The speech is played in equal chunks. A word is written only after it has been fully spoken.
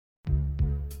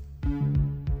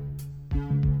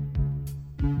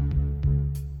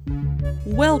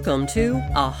Welcome to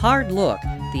A Hard Look,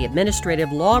 the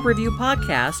Administrative Law Review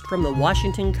podcast from the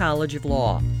Washington College of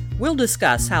Law. We'll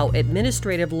discuss how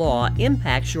administrative law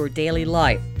impacts your daily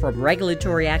life, from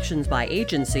regulatory actions by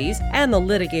agencies and the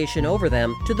litigation over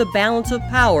them to the balance of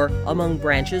power among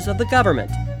branches of the government.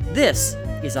 This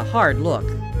is A Hard Look.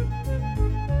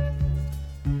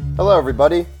 Hello,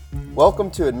 everybody.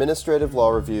 Welcome to Administrative Law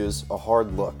Review's A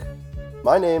Hard Look.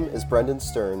 My name is Brendan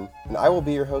Stern, and I will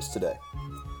be your host today.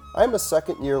 I am a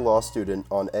second-year law student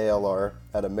on ALR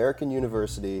at American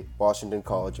University, Washington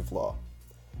College of Law.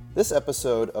 This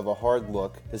episode of A Hard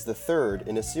Look is the third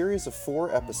in a series of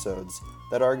 4 episodes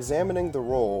that are examining the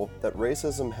role that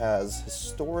racism has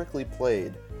historically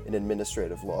played in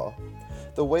administrative law,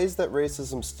 the ways that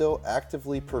racism still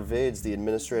actively pervades the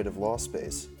administrative law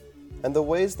space, and the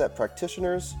ways that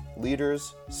practitioners,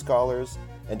 leaders, scholars,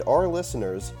 and our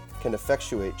listeners can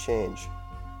effectuate change.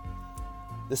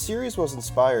 The series was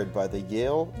inspired by the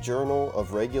Yale Journal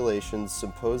of Regulations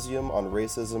Symposium on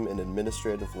Racism in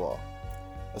Administrative Law.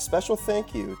 A special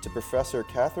thank you to Professor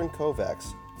Catherine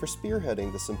Kovacs for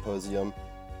spearheading the symposium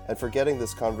and for getting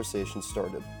this conversation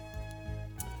started.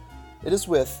 It is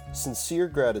with sincere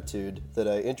gratitude that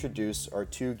I introduce our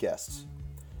 2 guests.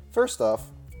 First off,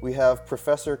 we have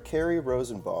Professor Carrie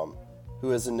Rosenbaum,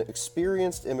 who is an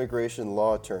experienced immigration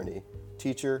law attorney,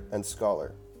 teacher, and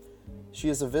scholar. She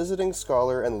is a visiting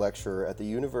scholar and lecturer at the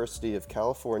University of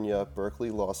California, Berkeley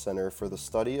Law Center for the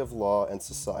Study of Law and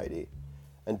Society,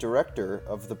 and director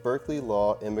of the Berkeley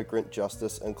Law Immigrant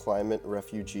Justice and Climate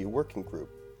Refugee Working Group.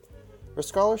 Her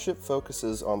scholarship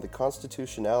focuses on the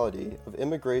constitutionality of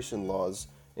immigration laws,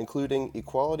 including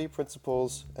equality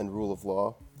principles and rule of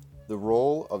law, the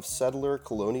role of settler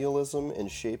colonialism in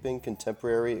shaping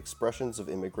contemporary expressions of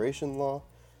immigration law,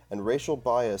 and racial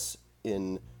bias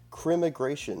in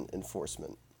crimmigration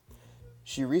enforcement.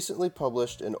 She recently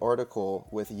published an article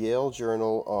with Yale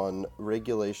Journal on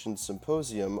Regulations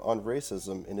Symposium on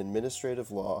Racism in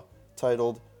Administrative Law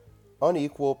titled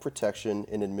Unequal Protection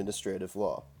in Administrative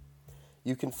Law.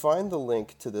 You can find the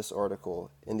link to this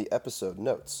article in the episode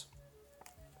notes.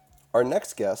 Our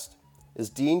next guest is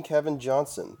Dean Kevin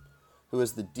Johnson, who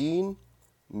is the Dean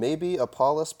Mabee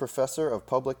Appolis Professor of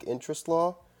Public Interest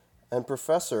Law and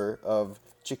Professor of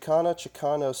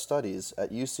Chicano Studies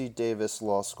at UC Davis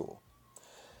Law School.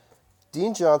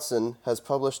 Dean Johnson has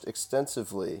published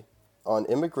extensively on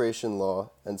immigration law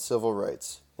and civil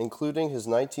rights, including his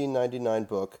 1999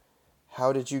 book,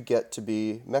 How Did You Get to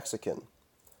Be Mexican?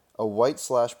 A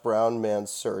White/Brown Man's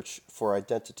Search for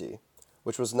Identity,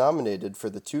 which was nominated for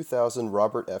the 2000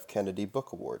 Robert F. Kennedy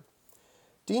Book Award.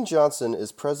 Dean Johnson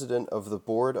is president of the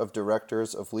Board of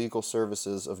Directors of Legal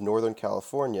Services of Northern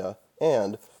California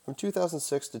and, from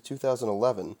 2006 to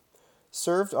 2011,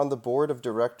 served on the Board of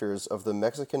Directors of the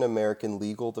Mexican American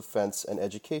Legal Defense and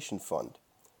Education Fund.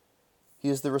 He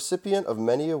is the recipient of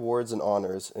many awards and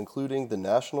honors, including the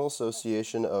National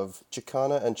Association of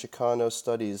Chicana and Chicano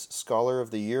Studies Scholar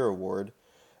of the Year Award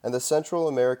and the Central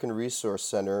American Resource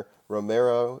Center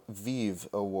Romero Vive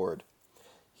Award.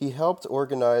 He helped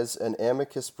organize an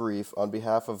amicus brief on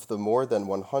behalf of the more than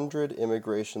 100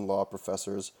 immigration law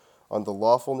professors on the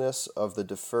lawfulness of the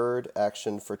Deferred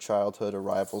Action for Childhood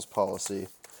Arrivals policy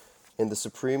in the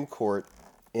Supreme Court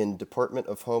in Department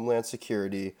of Homeland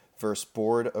Security versus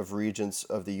Board of Regents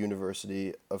of the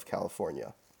University of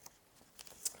California.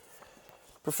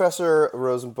 Professor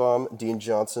Rosenbaum, Dean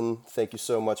Johnson, thank you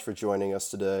so much for joining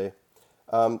us today.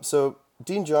 So,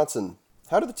 Dean Johnson,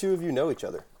 how do the two of you know each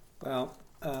other? Well,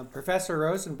 Professor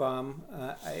Rosenbaum,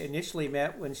 I initially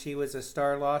met when she was a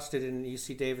star law student in the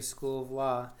UC Davis School of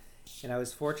Law, and I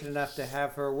was fortunate enough to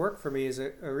have her work for me as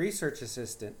a research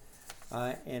assistant.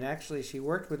 And actually, she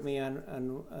worked with me on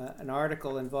an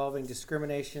article involving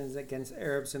discriminations against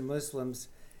Arabs and Muslims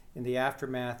in the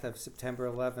aftermath of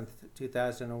September 11th,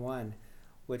 2001,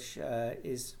 which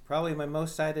is probably my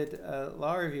most cited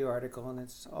law review article, and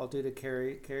it's all due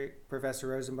to Professor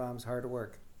Rosenbaum's hard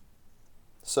work.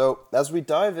 So, as we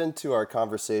dive into our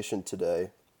conversation today,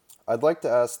 I'd like to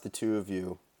ask the two of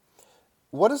you,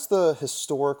 what is the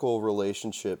historical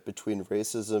relationship between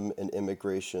racism and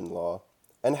immigration law,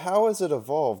 and how has it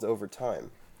evolved over time?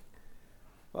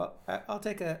 Well, I'll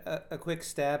take a quick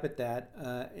stab at that.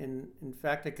 In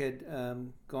fact, I could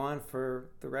go on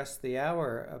for the rest of the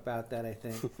hour about that, I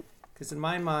think. Because in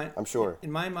my mind, I'm sure.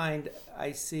 In my mind,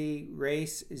 I see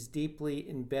race is deeply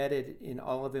embedded in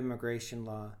all of immigration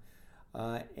law.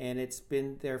 And it's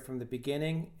been there from the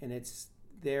beginning, and it's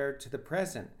there to the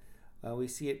present. We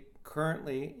see it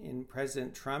currently in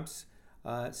President Trump's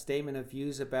statement of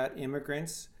views about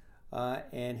immigrants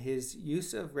and his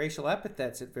use of racial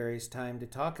epithets at various times to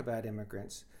talk about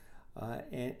immigrants.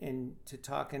 and to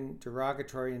talk in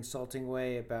derogatory, insulting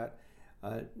way about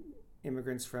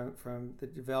immigrants from the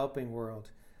developing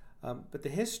world. But the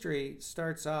history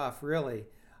starts off really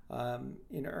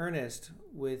in earnest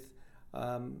with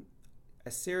a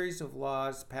series of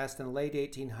laws passed in the late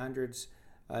 1800s,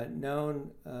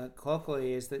 known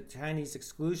colloquially as the Chinese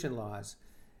exclusion laws.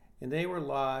 And they were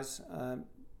laws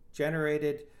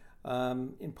generated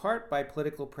in part by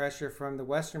political pressure from the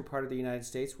western part of the United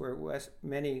States, where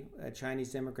many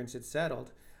Chinese immigrants had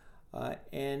settled.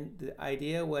 And the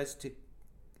idea was to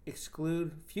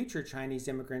exclude future Chinese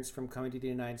immigrants from coming to the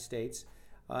United States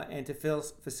and to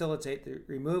facilitate the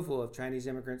removal of Chinese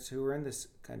immigrants who were in this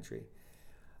country.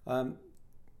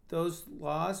 Those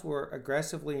laws were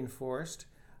aggressively enforced.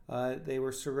 They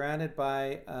were surrounded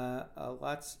by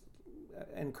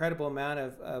incredible amount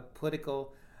of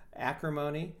political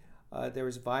acrimony. There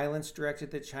was violence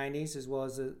directed at Chinese, as well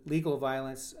as legal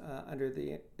violence under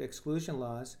the exclusion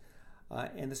laws.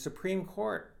 And the Supreme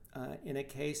Court, in a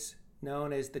case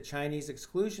known as the Chinese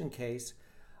exclusion case,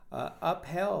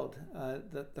 upheld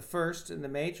the first and the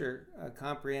major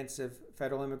comprehensive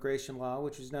federal immigration law,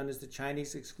 which was known as the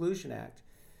Chinese Exclusion Act.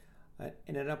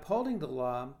 And in upholding the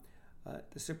law,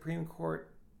 the Supreme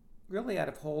Court, really out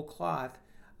of whole cloth,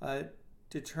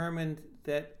 determined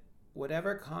that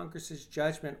whatever Congress's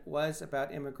judgment was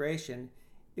about immigration,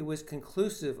 it was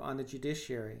conclusive on the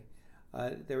judiciary.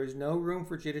 There was no room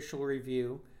for judicial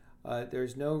review. There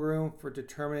was no room for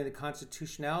determining the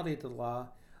constitutionality of the law,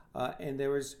 and there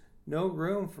was no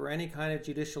room for any kind of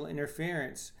judicial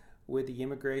interference with the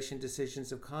immigration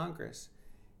decisions of Congress.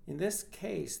 In this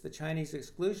case, the Chinese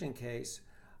exclusion case,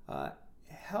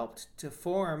 helped to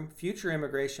form future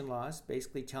immigration laws,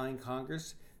 basically telling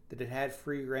Congress that it had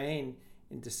free rein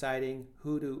in deciding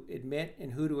who to admit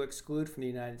and who to exclude from the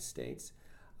United States.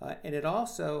 And it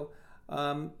also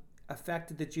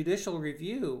affected the judicial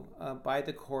review by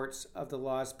the courts of the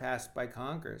laws passed by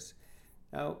Congress.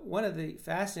 Now, one of the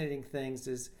fascinating things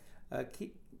is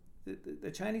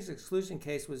the Chinese exclusion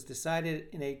case was decided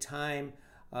in a time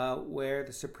where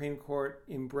the Supreme Court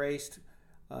embraced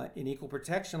an equal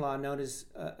protection law known as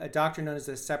a doctrine known as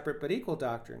the separate but equal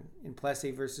doctrine in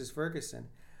Plessy versus Ferguson.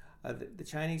 The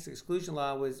Chinese exclusion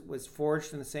law was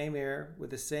forged in the same era with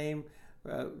the same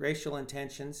racial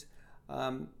intentions.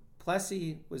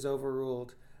 Plessy was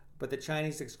overruled, but the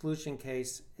Chinese exclusion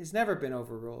case has never been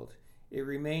overruled. It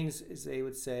remains, as they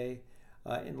would say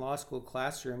in law school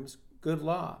classrooms, good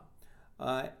law.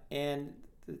 And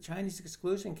the Chinese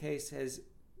exclusion case has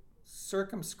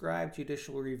circumscribed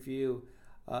judicial review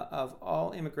of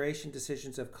all immigration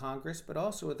decisions of Congress, but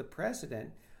also of the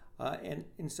president.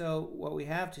 And so what we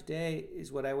have today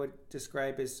is what I would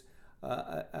describe as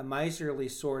a miserly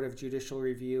sort of judicial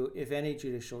review, if any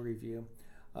judicial review.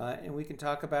 And we can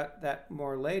talk about that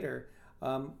more later.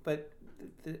 But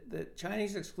the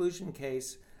Chinese exclusion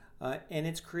case and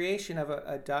its creation of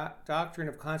a doctrine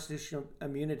of constitutional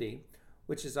immunity,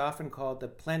 which is often called the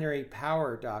plenary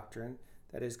power doctrine,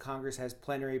 that is, Congress has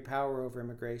plenary power over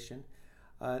immigration,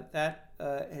 that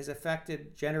has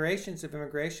affected generations of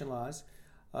immigration laws.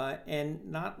 And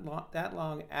not that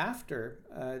long after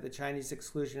the Chinese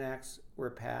Exclusion Acts were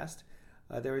passed,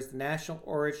 there was the National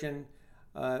Origin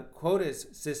Quotas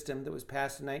system that was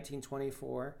passed in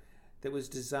 1924 that was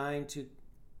designed to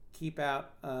keep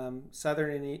out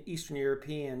Southern and Eastern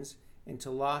Europeans and to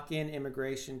lock in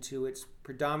immigration to its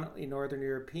predominantly Northern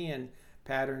European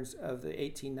patterns of the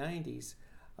 1890s.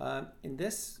 And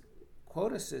this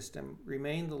quota system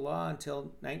remained the law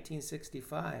until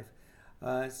 1965.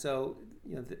 So,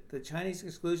 the Chinese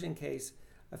exclusion case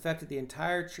affected the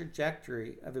entire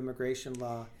trajectory of immigration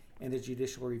law and the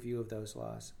judicial review of those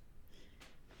laws.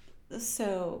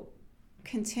 So,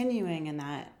 continuing in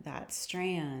that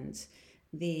strand,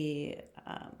 the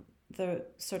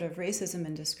sort of racism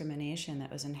and discrimination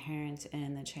that was inherent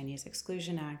in the Chinese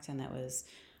Exclusion Act and that was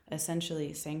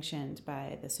essentially sanctioned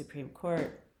by the Supreme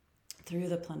Court through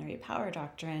the plenary power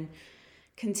doctrine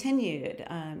continued,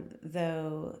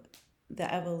 though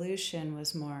the evolution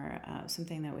was more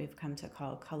something that we've come to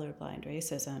call colorblind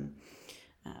racism,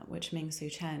 which Ming-Hsu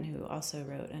Chen, who also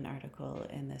wrote an article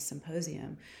in this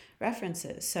symposium,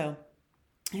 references. So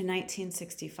in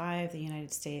 1965, the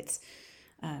United States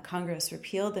Congress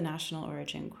repealed the national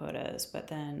origin quotas, but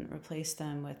then replaced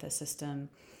them with a system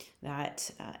that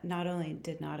not only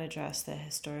did not address the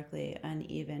historically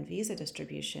uneven visa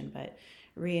distribution, but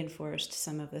reinforced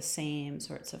some of the same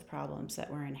sorts of problems that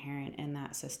were inherent in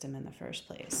that system in the first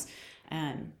place.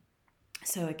 And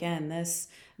so again,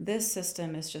 this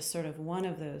system is just sort of one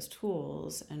of those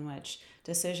tools in which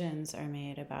decisions are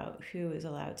made about who is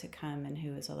allowed to come and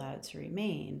who is allowed to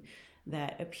remain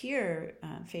that appear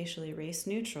facially race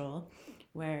neutral,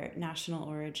 where national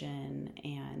origin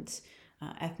and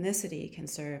ethnicity can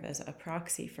serve as a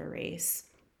proxy for race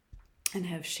and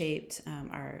have shaped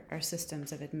our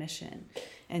systems of admission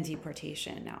and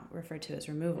deportation, now referred to as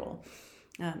removal.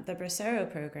 The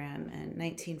Bracero program in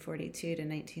 1942 to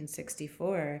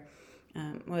 1964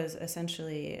 was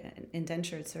essentially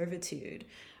indentured servitude,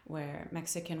 where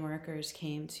Mexican workers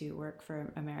came to work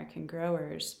for American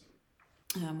growers.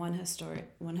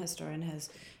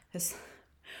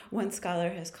 One scholar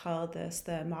has called this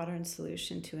the modern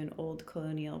solution to an old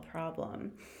colonial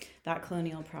problem. That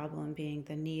colonial problem being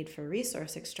the need for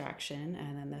resource extraction,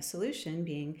 and then the solution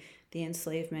being the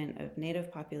enslavement of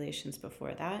native populations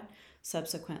before that,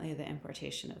 subsequently the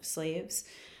importation of slaves,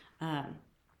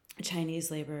 Chinese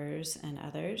laborers, and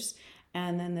others.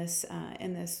 And then this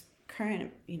in this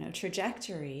current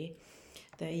trajectory,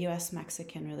 the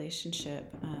U.S.-Mexican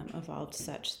relationship evolved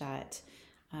such that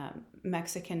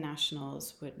Mexican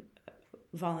nationals would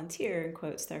volunteer, in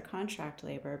quotes, their contract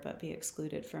labor, but be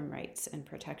excluded from rights and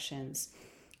protections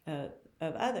of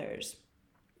others.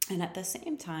 And at the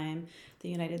same time, the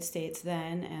United States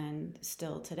then and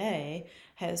still today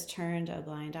has turned a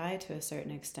blind eye to a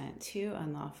certain extent to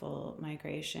unlawful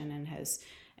migration and has,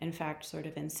 in fact, sort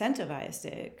of incentivized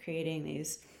it, creating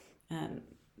these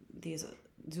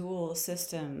dual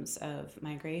systems of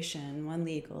migration, one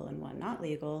legal and one not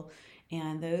legal,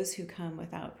 and those who come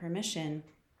without permission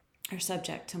are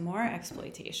subject to more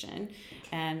exploitation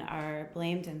and are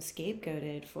blamed and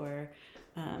scapegoated for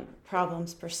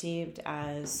problems perceived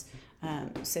as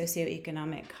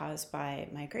socioeconomic caused by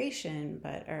migration,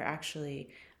 but are actually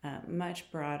much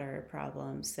broader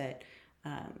problems that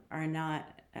are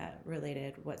not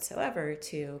related whatsoever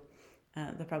to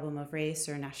the problem of race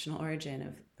or national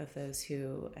origin of those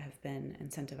who have been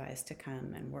incentivized to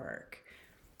come and work.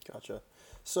 Gotcha.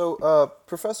 So,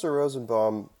 Professor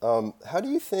Rosenbaum, how do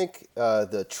you think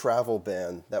the travel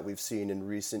ban that we've seen in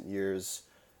recent years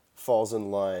falls in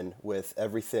line with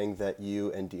everything that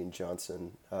you and Dean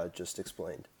Johnson just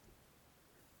explained?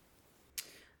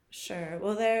 Sure.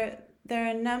 Well, there are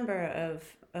a number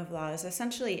of laws,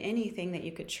 essentially anything that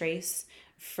you could trace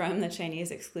from the Chinese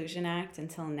Exclusion Act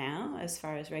until now, as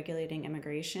far as regulating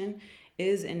immigration,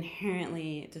 is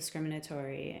inherently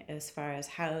discriminatory as far as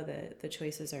how the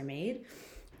choices are made.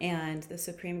 And the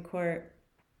Supreme Court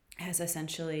has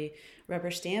essentially rubber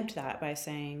stamped that by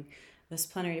saying this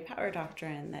plenary power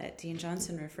doctrine that Dean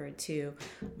Johnson referred to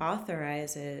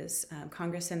authorizes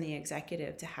Congress and the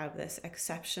executive to have this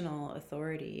exceptional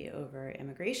authority over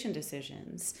immigration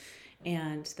decisions.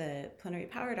 And the plenary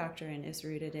power doctrine is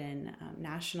rooted in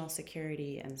national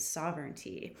security and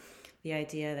sovereignty, the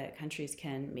idea that countries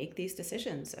can make these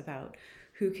decisions about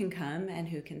who can come and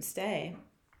who can stay.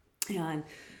 And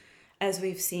as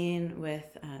we've seen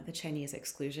with the Chinese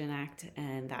Exclusion Act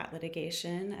and that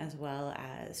litigation, as well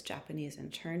as Japanese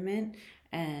internment,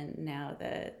 and now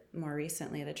more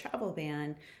recently the travel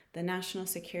ban, the national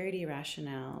security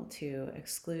rationale to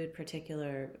exclude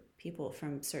particular people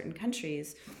from certain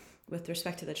countries with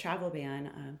respect to the travel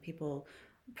ban,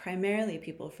 primarily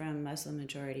people from Muslim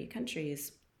majority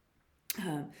countries,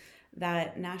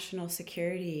 that national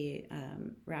security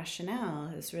rationale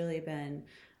has really been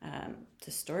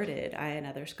distorted, I and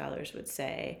other scholars would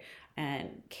say,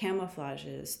 and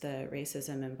camouflages the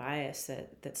racism and bias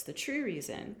that's the true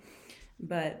reason.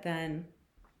 But then,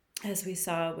 as we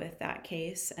saw with that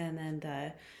case, and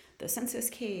then the census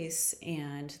case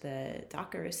and the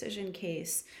DACA rescission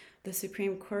case, the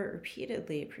Supreme Court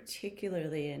repeatedly,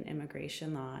 particularly in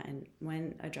immigration law and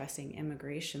when addressing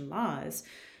immigration laws,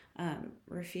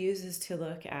 refuses to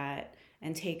look at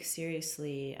and take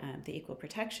seriously the equal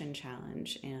protection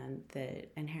challenge and the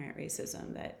inherent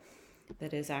racism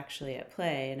that is actually at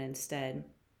play. And instead,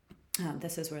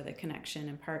 this is where the connection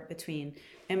in part between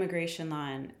immigration law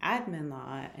and admin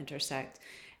law intersect.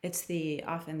 It's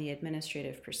often the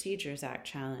Administrative Procedures Act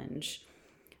challenge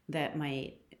that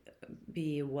might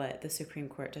be what the Supreme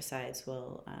Court decides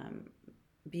will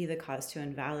be the cause to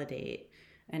invalidate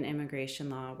an immigration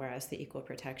law, whereas the equal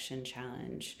protection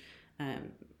challenge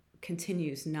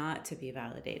continues not to be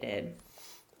validated.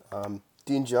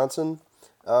 Dean Johnson,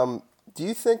 do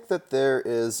you think that there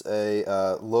is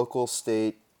a local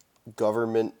state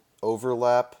government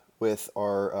overlap with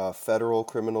our federal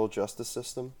criminal justice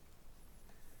system?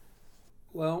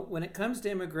 Well, when it comes to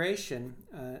immigration,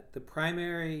 the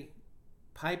primary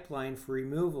pipeline for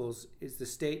removals is the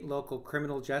state and local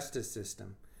criminal justice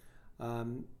system.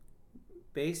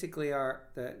 Basically,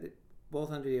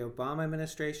 both under the Obama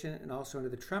administration and also under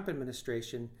the Trump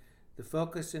administration, the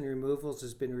focus in removals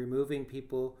has been removing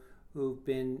people who've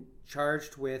been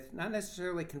charged with, not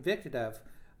necessarily convicted of,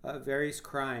 various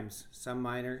crimes, some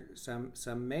minor,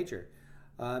 some major.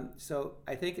 So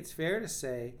I think it's fair to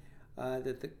say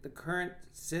that the current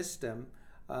system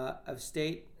of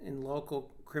state and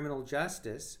local criminal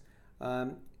justice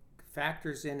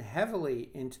factors in heavily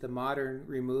into the modern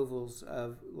removals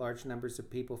of large numbers of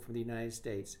people from the United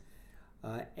States.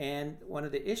 And one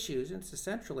of the issues, and it's a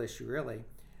central issue really,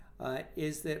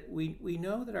 is that we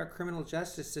know that our criminal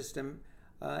justice system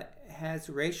has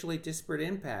racially disparate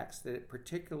impacts, that it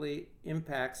particularly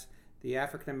impacts the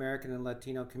African American and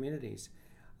Latino communities.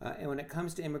 And when it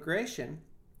comes to immigration,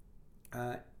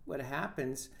 what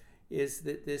happens is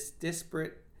that this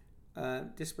disparately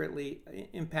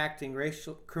impacting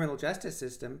racial criminal justice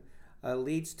system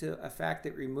leads to a fact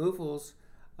that removals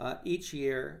each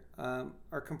year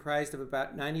are comprised of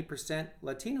about 90%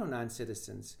 Latino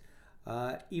non-citizens,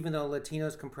 even though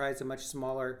Latinos comprise a much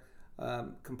smaller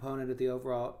component of the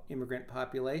overall immigrant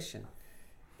population.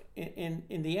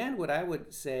 In the end, what I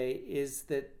would say is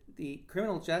that the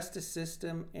criminal justice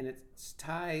system and its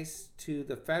ties to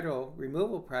the federal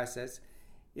removal process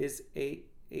is a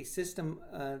system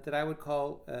that I would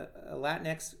call a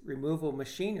Latinx removal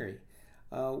machinery,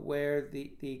 where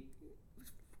the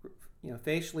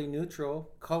facially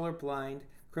neutral, colorblind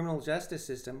criminal justice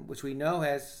system, which we know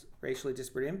has racially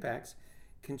disparate impacts,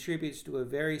 contributes to a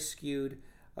very skewed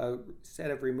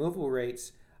set of removal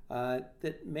rates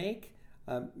that make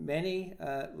many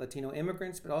Latino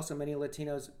immigrants, but also many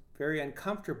Latinos, very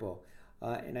uncomfortable.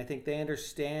 And I think they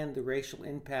understand the racial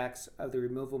impacts of the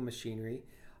removal machinery.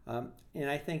 And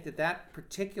I think that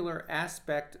particular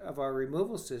aspect of our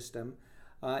removal system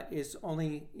is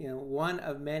only one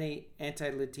of many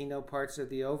anti-Latino parts of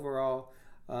the overall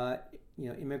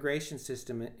immigration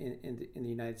system in the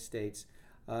United States.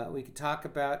 We could talk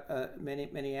about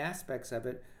many aspects of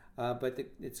it, but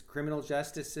its criminal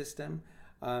justice system,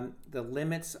 the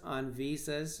limits on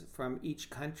visas from each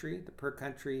country, the per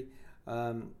country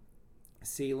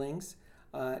ceilings,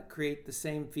 create the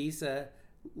same visa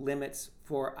limits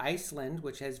for Iceland,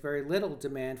 which has very little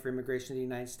demand for immigration to the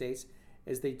United States,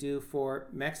 as they do for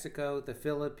Mexico, the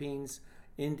Philippines,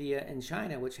 India, and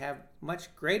China, which have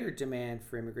much greater demand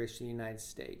for immigration to the United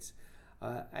States.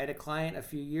 I had a client a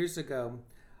few years ago.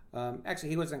 Actually,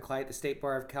 he wasn't a client. The State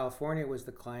Bar of California was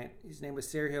the client. His name was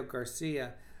Sergio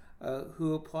Garcia,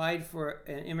 who applied for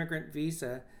an immigrant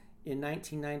visa in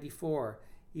 1994.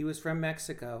 He was from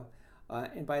Mexico.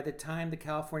 And by the time the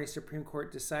California Supreme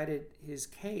Court decided his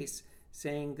case,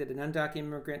 saying that an undocumented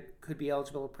immigrant could be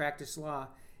eligible to practice law,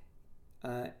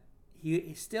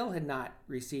 he still had not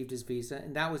received his visa,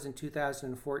 and that was in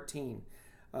 2014.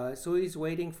 So he's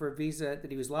waiting for a visa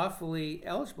that he was lawfully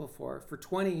eligible for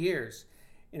 20 years.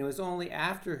 And it was only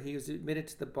after he was admitted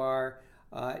to the bar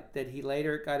that he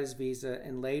later got his visa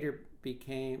and later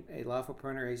became a lawful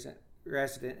permanent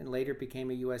resident and later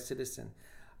became a U.S. citizen.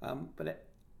 But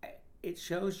it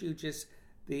shows you just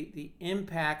the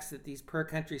impacts that these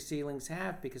per-country ceilings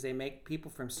have, because they make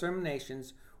people from some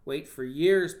nations wait for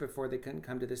years before they can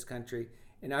come to this country.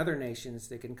 In other nations,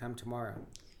 they can come tomorrow.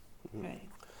 Right.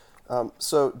 I'm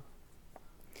sorry.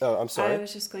 I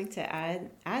was just going to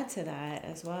add to that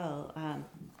as well.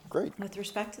 Great. With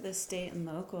respect to the state and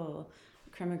local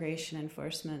immigration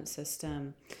enforcement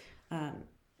system,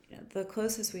 the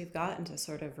closest we've gotten to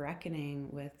sort of reckoning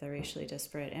with the racially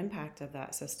disparate impact of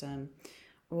that system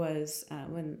was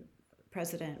when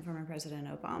former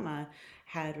President Obama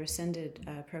had rescinded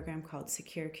a program called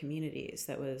Secure Communities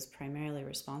that was primarily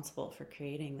responsible for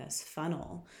creating this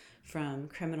funnel from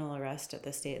criminal arrest at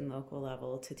the state and local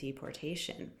level to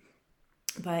deportation.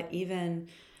 But even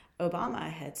Obama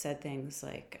had said things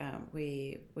like,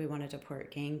 we want to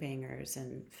deport gangbangers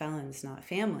and felons, not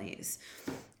families.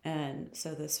 And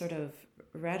so the sort of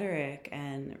rhetoric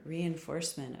and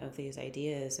reinforcement of these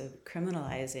ideas of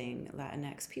criminalizing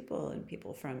Latinx people and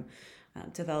people from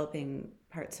developing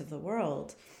parts of the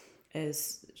world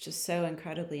is just so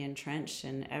incredibly entrenched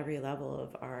in every level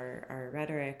of our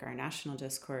rhetoric, our national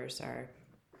discourse, our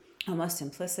almost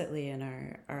implicitly in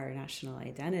our national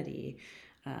identity,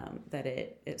 that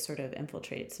it sort of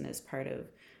infiltrates and is part of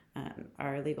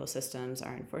our legal systems,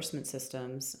 our enforcement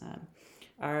systems,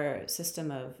 our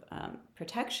system of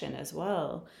protection as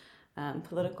well,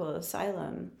 political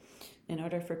asylum. In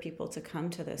order for people to come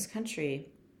to this country,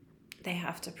 they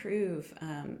have to prove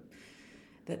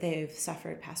that they've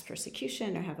suffered past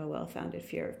persecution or have a well-founded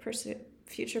fear of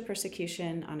future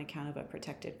persecution on account of a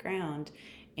protected ground.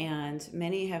 And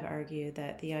many have argued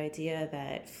that the idea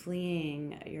that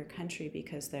fleeing your country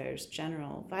because there's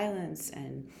general violence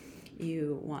and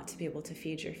you want to be able to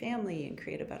feed your family and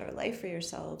create a better life for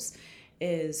yourselves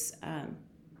is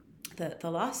the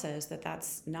law says that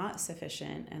that's not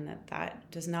sufficient and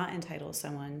that does not entitle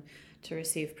someone to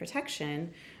receive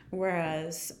protection,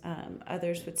 whereas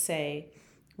others would say,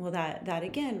 well, that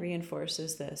again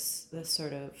reinforces this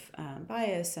sort of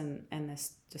bias and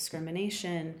this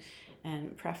discrimination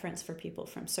and preference for people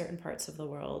from certain parts of the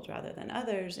world rather than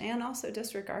others, and also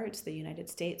disregards the United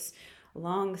States'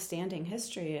 long-standing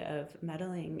history of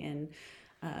meddling in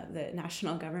the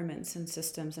national governments and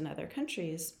systems in other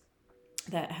countries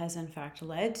that has in fact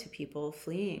led to people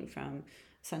fleeing from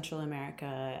Central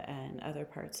America and other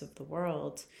parts of the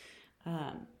world.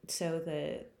 So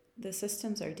the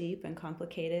systems are deep and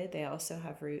complicated. They also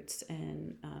have roots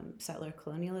in settler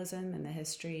colonialism and the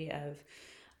history of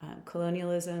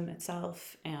colonialism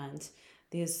itself. And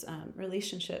these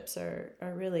relationships are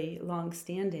really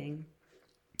long-standing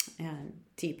and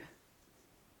deep.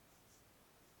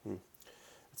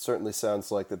 It certainly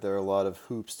sounds like that there are a lot of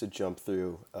hoops to jump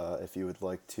through if you would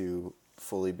like to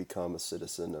fully become a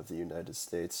citizen of the United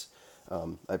States.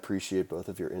 I appreciate both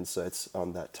of your insights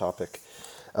on that topic.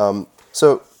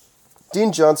 So,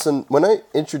 Dean Johnson, when I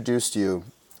introduced you,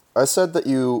 I said that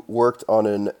you worked on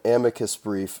an amicus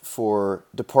brief for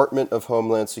Department of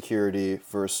Homeland Security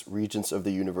versus Regents of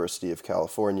the University of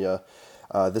California.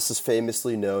 This is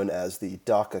famously known as the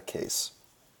DACA case.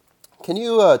 Can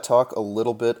you talk a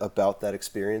little bit about that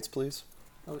experience, please?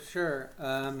 Oh, sure.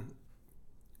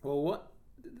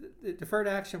 The Deferred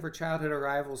Action for Childhood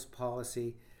Arrivals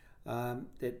policy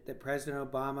that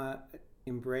President Obama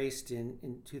embraced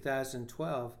in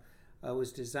 2012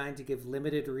 was designed to give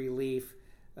limited relief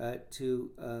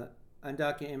to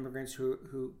undocumented immigrants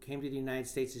who came to the United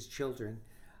States as children.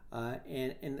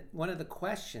 And one of the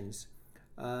questions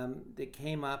that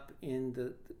came up in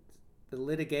the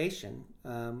litigation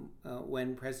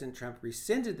when President Trump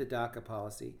rescinded the DACA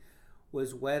policy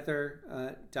was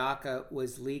whether DACA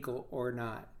was legal or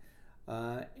not.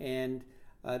 And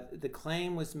the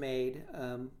claim was made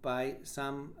by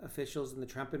some officials in the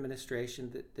Trump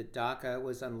administration that DACA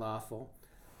was unlawful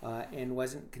and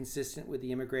wasn't consistent with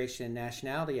the Immigration and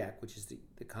Nationality Act, which is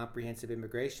the comprehensive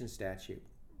immigration statute.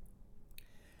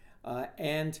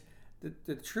 And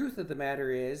the truth of the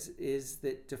matter is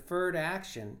that deferred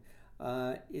action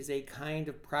is a kind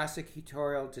of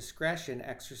prosecutorial discretion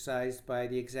exercised by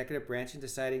the executive branch in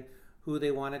deciding who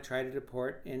they want to try to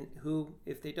deport and who,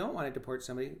 if they don't want to deport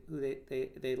somebody, who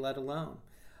they let alone.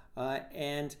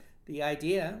 And the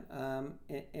idea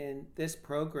in this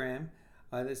program,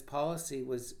 this policy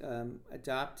was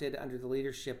adopted under the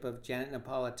leadership of Janet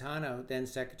Napolitano, then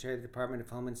Secretary of the Department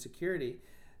of Homeland Security.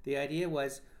 The idea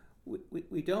was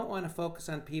we don't want to focus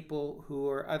on people who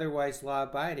are otherwise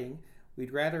law-abiding.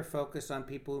 We'd rather focus on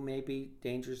people who may be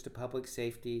dangerous to public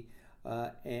safety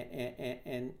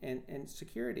and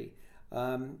security.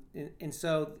 And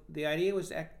so the idea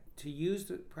was to use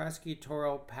the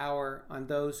prosecutorial power on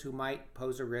those who might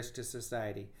pose a risk to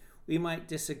society. We might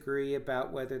disagree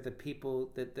about whether the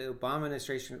people that the Obama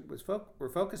administration were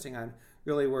focusing on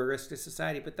really were a risk to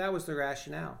society, but that was the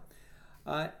rationale.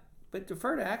 But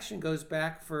deferred action goes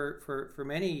back for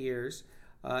many years.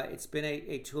 It's been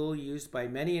a tool used by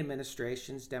many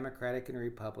administrations, Democratic and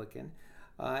Republican,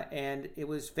 and it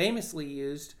was famously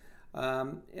used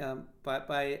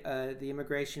by the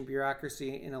immigration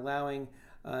bureaucracy in allowing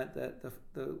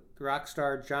the rock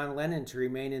star John Lennon to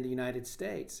remain in the United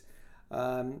States,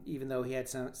 even though he had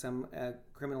some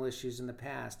criminal issues in the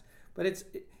past. But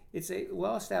it's a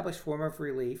well-established form of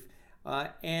relief,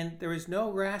 and there is no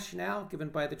rationale given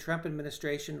by the Trump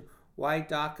administration why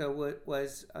DACA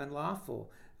was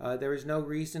unlawful. There was no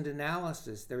reasoned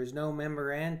analysis. There was no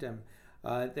memorandum.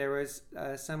 There was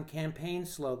some campaign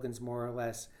slogans, more or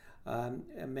less,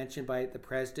 mentioned by the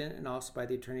president and also by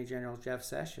the Attorney General Jeff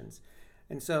Sessions.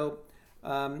 And so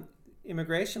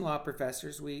immigration law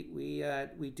professors,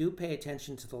 we do pay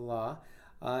attention to the law.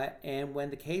 And when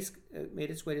the case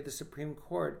made its way to the Supreme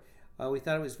Court, we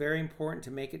thought it was very important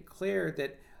to make it clear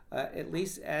that at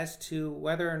least as to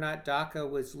whether or not DACA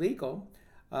was legal,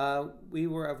 we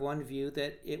were of one view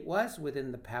that it was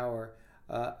within the power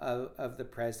of the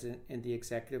president and the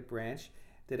executive branch,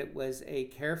 that it was a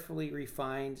carefully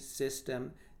refined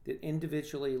system that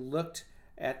individually looked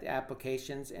at the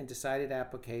applications and decided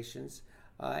applications,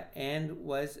 and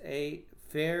was a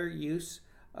fair use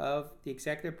of the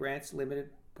executive branch's limited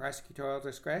prosecutorial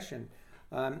discretion.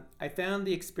 I found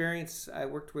the experience, I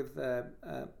worked with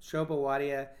Shobha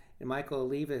Wadia and Michael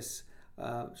Olivas.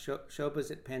 Shobha's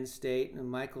at Penn State, and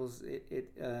Michael's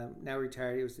now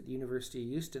retired. He was at the University of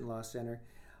Houston Law Center.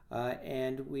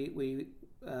 And we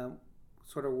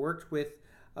sort of worked with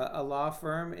a law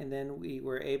firm, and then we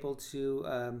were able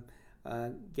to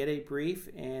get a brief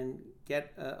and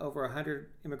get over 100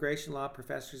 immigration law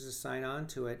professors to sign on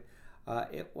to it.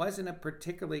 It wasn't a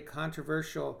particularly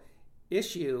controversial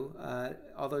issue,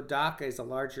 although DACA is a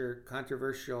larger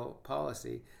controversial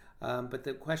policy. But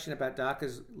the question about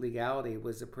DACA's legality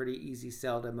was a pretty easy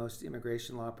sell to most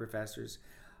immigration law professors.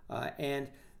 And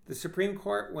the Supreme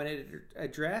Court, when it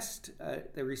addressed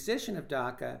the rescission of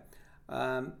DACA,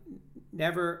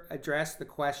 never addressed the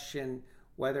question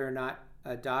whether or not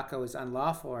DACA was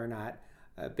unlawful or not.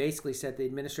 Basically said the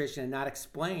administration had not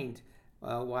explained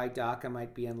why DACA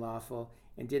might be unlawful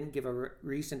and didn't give a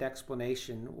recent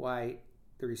explanation why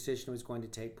the rescission was going to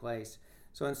take place.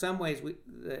 So in some ways,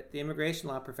 the immigration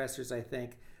law professors, I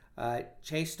think,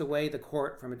 chased away the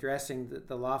court from addressing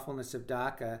the lawfulness of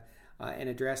DACA and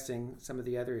addressing some of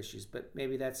the other issues. But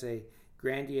maybe that's a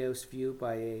grandiose view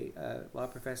by a law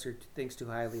professor who thinks too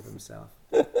highly of himself.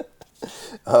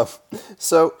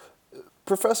 So,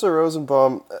 Professor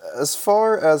Rosenbaum, as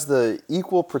far as the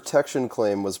equal protection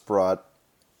claim was brought,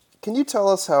 can you tell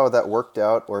us how that worked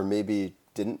out or maybe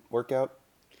didn't work out?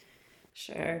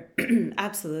 Sure,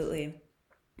 absolutely.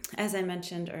 As I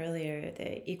mentioned earlier,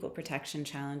 the equal protection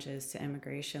challenges to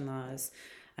immigration laws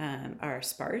are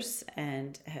sparse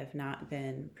and have not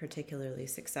been particularly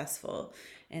successful.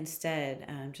 Instead,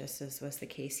 just as was the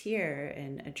case here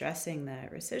in addressing the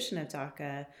rescission of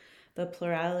DACA, the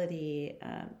plurality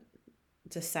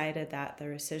decided that the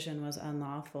rescission was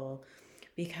unlawful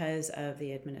because of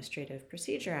the Administrative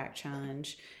Procedure Act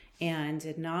challenge and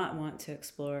did not want to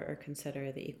explore or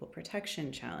consider the equal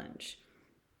protection challenge.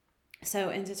 So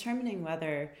in determining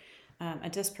whether a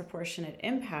disproportionate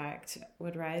impact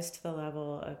would rise to the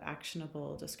level of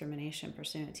actionable discrimination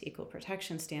pursuant to equal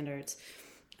protection standards,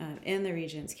 in the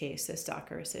Regent's case, this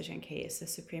DACA rescission case, the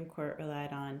Supreme Court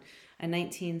relied on a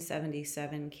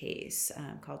 1977 case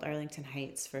called Arlington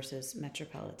Heights versus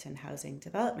Metropolitan Housing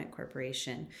Development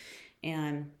Corporation.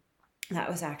 And that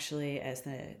was actually, as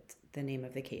the name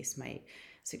of the case might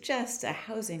suggest, a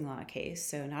housing law case,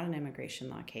 so not an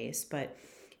immigration law case, but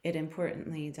it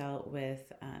importantly dealt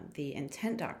with the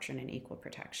intent doctrine in equal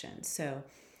protection. So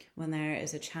when there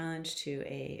is a challenge to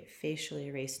a facially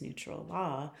race-neutral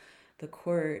law, the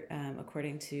court,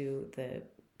 according to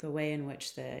the way in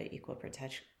which the equal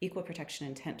protection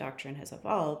intent doctrine has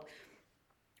evolved,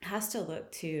 has to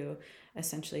look to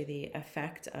essentially the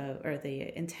effect of, or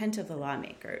the intent of the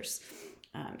lawmakers.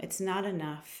 It's not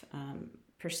enough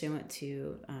pursuant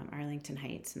to Arlington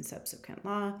Heights and subsequent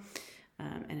law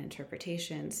and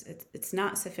interpretations. It's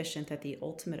not sufficient that the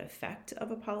ultimate effect of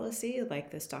a policy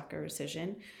like this DACA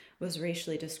rescission was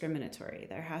racially discriminatory.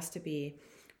 There has to be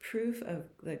proof of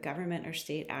the government or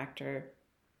state actor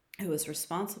who was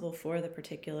responsible for the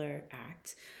particular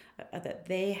act, that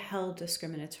they held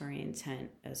discriminatory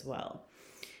intent as well.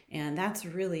 And that's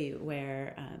really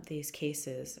where these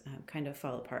cases kind of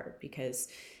fall apart, because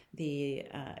the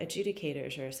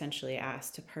adjudicators are essentially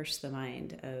asked to parse the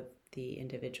mind of the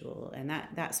individual, and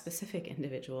that specific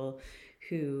individual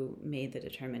who made the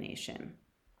determination.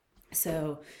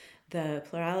 So the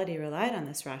plurality relied on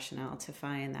this rationale to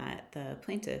find that the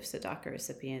plaintiffs, the DACA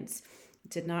recipients,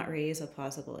 did not raise a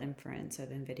plausible inference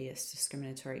of invidious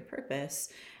discriminatory purpose,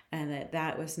 and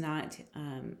that was not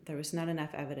there was not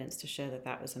enough evidence to show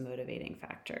that was a motivating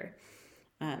factor.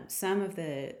 Some of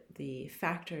the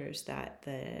factors that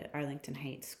the Arlington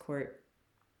Heights court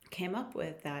came up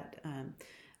with that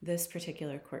this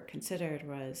particular court considered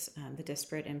was the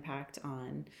disparate impact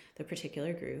on the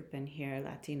particular group, and here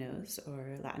Latinos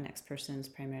or Latinx persons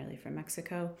primarily from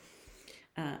Mexico,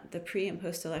 the pre- and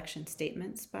post-election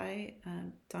statements by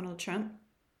Donald Trump,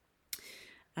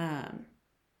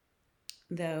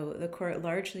 though the court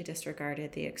largely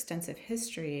disregarded the extensive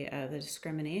history of the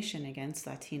discrimination against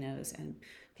Latinos and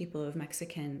people of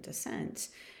Mexican descent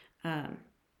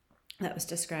that was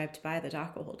described by the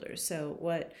DACA holders. So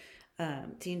what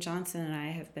Dean Johnson and I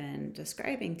have been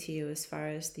describing to you as far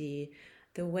as the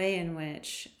way in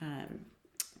which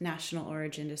national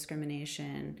origin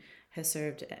discrimination has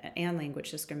served, and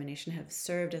language discrimination have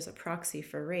served as a proxy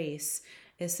for race,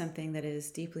 is something that is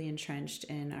deeply entrenched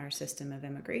in our system of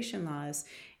immigration laws.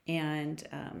 And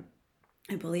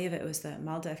I believe it was the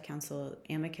MALDEF Council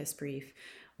amicus brief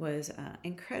was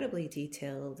incredibly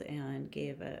detailed and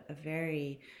gave a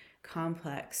very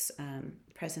complex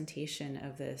presentation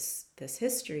of this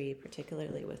history,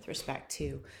 particularly with respect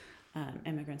to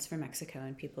immigrants from Mexico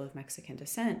and people of Mexican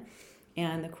descent.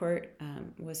 And the court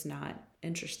was not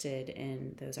interested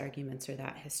in those arguments or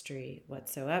that history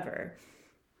whatsoever.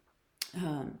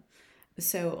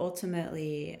 So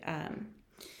ultimately,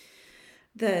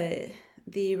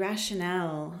 the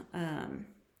rationale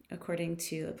according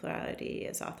to the plurality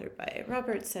as authored by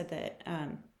Roberts, said that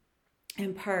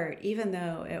in part, even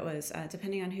though it was,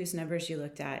 depending on whose numbers you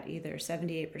looked at, either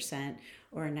 78%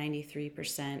 or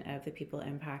 93% of the people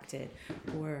impacted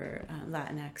were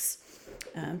Latinx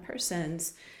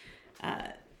persons,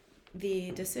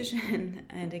 the decision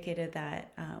indicated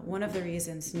that one of the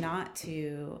reasons not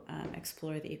to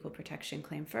explore the equal protection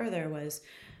claim further was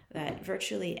that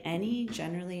virtually any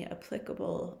generally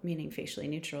applicable, meaning facially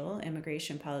neutral,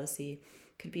 immigration policy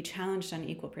could be challenged on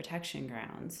equal protection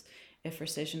grounds if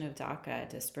rescission of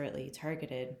DACA disparately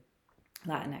targeted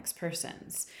Latinx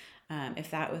persons.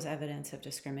 If that was evidence of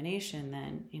discrimination,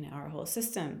 then our whole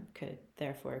system could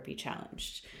therefore be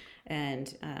challenged.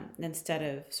 And instead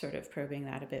of sort of probing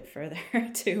that a bit further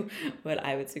to what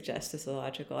I would suggest is a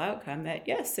logical outcome, that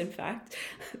yes, in fact,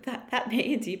 that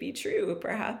may indeed be true.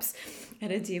 Perhaps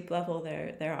at a deep level,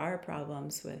 there are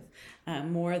problems with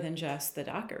more than just the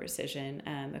DACA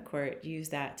rescission. The court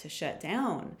used that to shut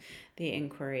down the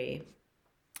inquiry.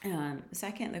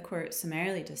 Second, the court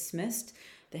summarily dismissed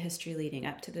the history leading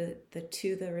up to the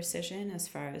rescission as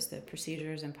far as the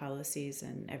procedures and policies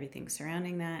and everything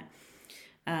surrounding that.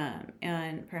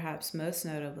 And perhaps most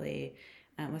notably,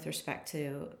 with respect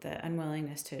to the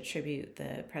unwillingness to attribute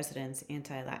the president's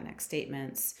anti-Latinx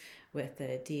statements with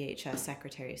the DHS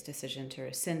secretary's decision to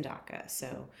rescind DACA.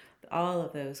 So all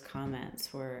of those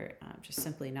comments were just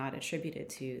simply not attributed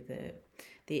to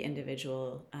the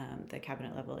individual, the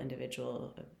cabinet level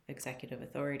individual executive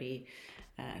authority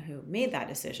who made that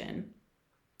decision.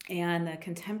 And the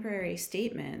contemporary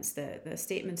statements, the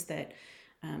statements that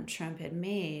Trump had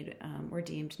made were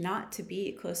deemed not to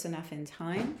be close enough in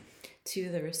time to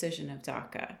the rescission of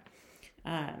DACA.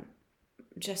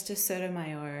 Justice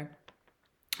Sotomayor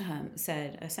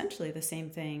said essentially the same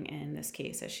thing in this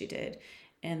case as she did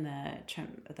in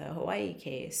the Hawaii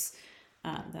case,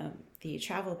 the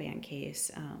travel ban case,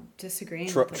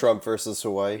 disagreeing with Trump versus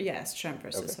Hawaii? Yes, Trump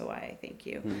versus Hawaii, thank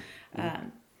you.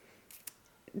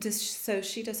 So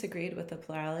she disagreed with the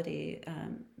plurality,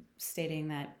 stating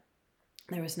that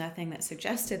there was nothing that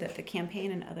suggested that the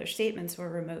campaign and other statements were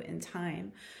remote in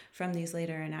time from these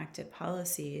later enacted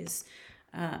policies.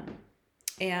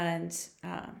 And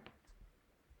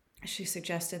she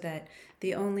suggested that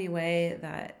the only way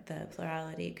that the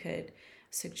plurality could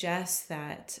suggest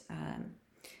that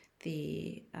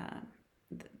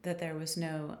that there was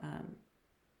no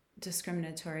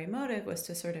discriminatory motive was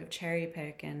to sort of cherry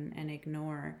pick and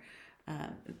ignore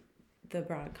the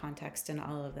broad context and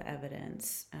all of the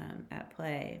evidence at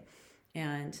play.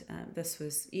 And this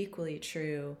was equally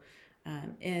true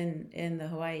in the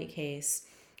Hawaii case,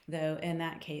 though in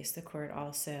that case the court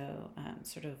also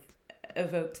sort of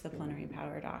evoked the plenary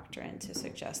power doctrine to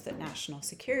suggest that national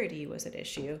security was at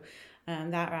issue.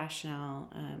 That rationale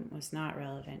was not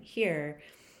relevant here,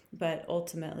 but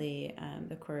ultimately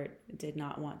the court did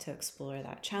not want to explore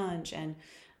that challenge. And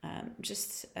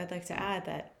I'd like to add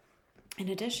that in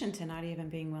addition to not even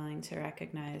being willing to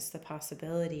recognize the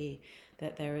possibility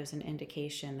that there was an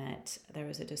indication that there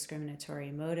was a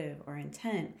discriminatory motive or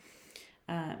intent,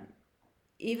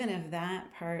 even if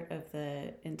that part of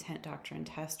the intent doctrine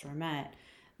test were met,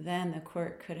 then the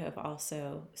court could have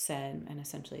also said, and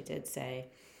essentially did say,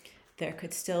 there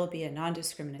could still be a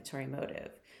non-discriminatory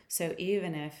motive. So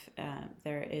even if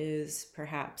there is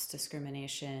perhaps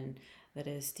discrimination that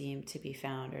is deemed to be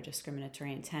found or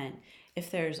discriminatory intent,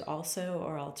 if there's also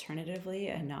or alternatively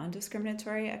a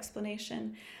non-discriminatory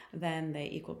explanation, then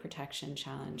the equal protection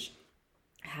challenge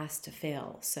has to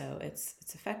fail. So it's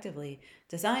effectively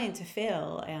designed to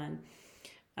fail.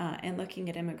 And looking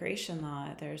at immigration law,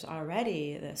 there's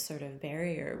already this sort of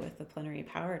barrier with the plenary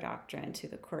power doctrine to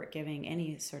the court giving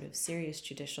any sort of serious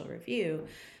judicial review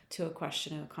to a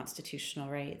question of constitutional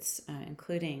rights,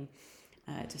 including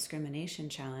discrimination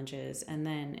challenges. And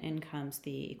then in comes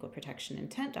the equal protection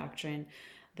intent doctrine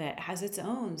that has its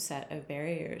own set of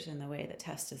barriers in the way that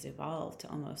test has evolved to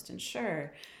almost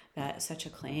ensure that such a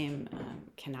claim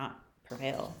cannot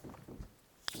prevail.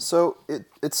 So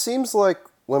it seems like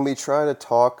when we try to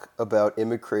talk about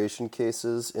immigration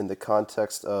cases in the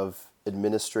context of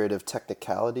administrative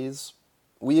technicalities,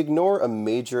 we ignore a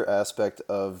major aspect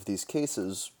of these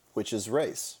cases, which is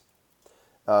race.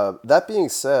 That being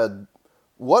said,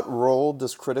 what role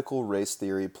does critical race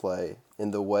theory play in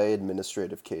the way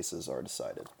administrative cases are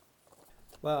decided?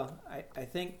 Well, I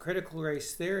think critical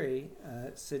race theory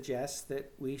suggests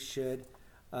that we should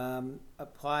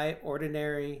apply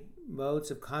ordinary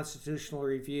modes of constitutional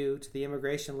review to the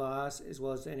immigration laws as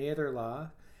well as any other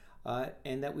law,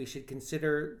 and that we should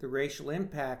consider the racial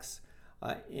impacts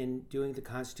in doing the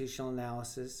constitutional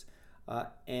analysis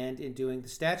and in doing the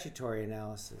statutory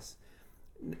analysis.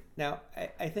 Now,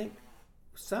 I think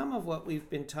some of what we've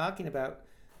been talking about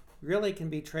really can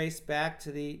be traced back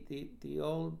to the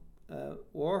old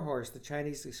warhorse, the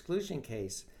Chinese exclusion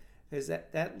case, because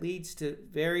that leads to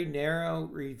very narrow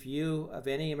review of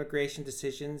any immigration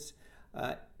decisions.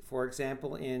 For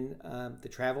example, in the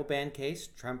travel ban case,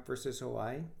 Trump versus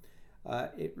Hawaii,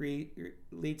 it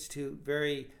leads to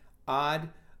very odd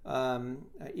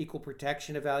equal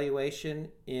protection evaluation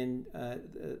in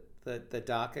the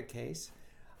DACA case.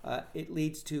 It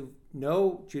leads to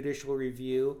no judicial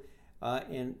review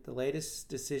in the latest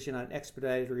decision on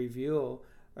expedited review,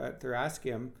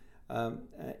 Thuraskium,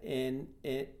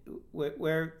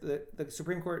 where the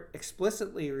Supreme Court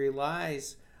explicitly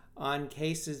relies on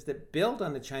cases that build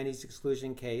on the Chinese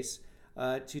exclusion case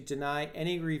to deny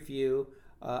any review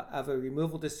of a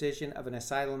removal decision of an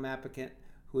asylum applicant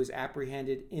who is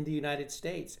apprehended in the United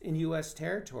States, in U.S.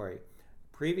 territory.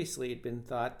 Previously, it had been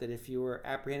thought that if you were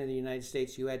apprehended in the United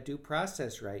States, you had due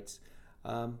process rights.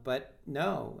 But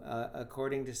no,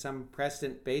 according to some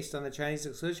precedent based on the Chinese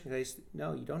exclusion case,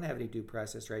 no, you don't have any due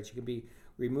process rights. You can be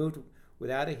removed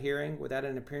without a hearing, without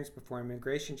an appearance before an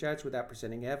immigration judge, without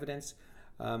presenting evidence,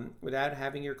 without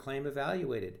having your claim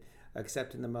evaluated,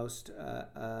 except in the most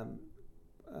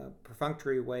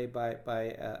perfunctory way by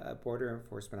a border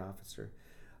enforcement officer.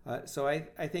 So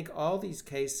I think all these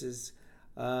cases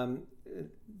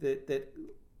that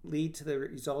lead to the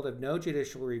result of no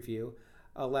judicial review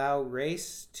allow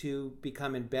race to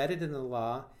become embedded in the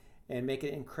law and make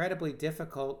it incredibly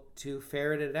difficult to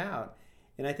ferret it out.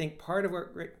 And I think part of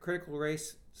what critical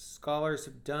race scholars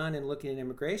have done in looking at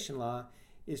immigration law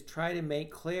is try to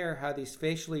make clear how these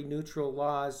facially neutral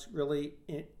laws really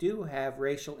do have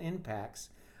racial impacts.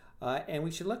 And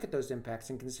we should look at those impacts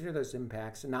and consider those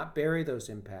impacts and not bury those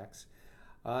impacts.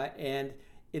 And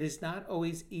it is not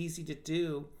always easy to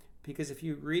do, because if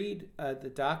you read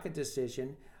the DACA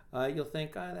decision, you'll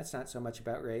think, that's not so much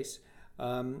about race.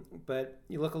 But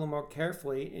you look a little more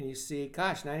carefully and you see,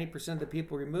 gosh, 90% of the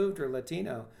people removed are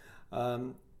Latino.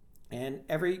 And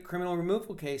every criminal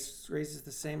removal case raises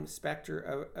the same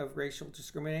specter of racial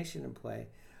discrimination in play.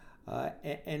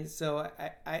 And so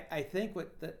I think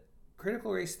what the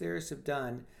critical race theorists have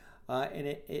done, and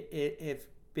it have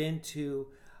been to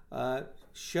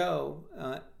show,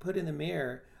 put in the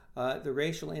mirror, the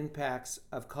racial impacts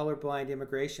of colorblind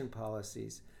immigration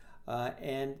policies.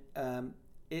 And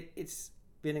it's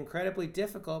been incredibly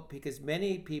difficult because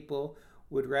many people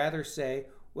would rather say,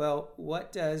 well,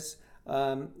 what does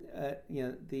the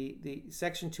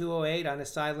Section 208 on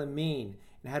asylum mean,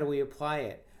 and how do we apply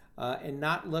it, and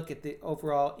not look at the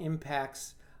overall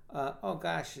impacts. Oh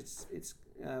gosh, it's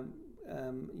 90%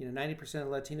 of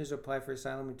Latinos who apply for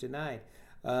asylum are denied,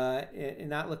 and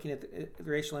not looking at the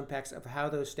racial impacts of how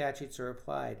those statutes are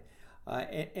applied.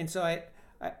 And so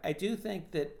I do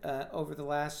think that over the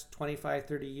last 25,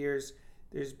 30 years,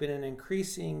 there's been an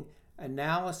increasing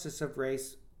analysis of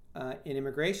race in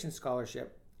immigration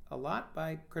scholarship, a lot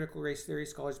by critical race theory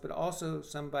scholars, but also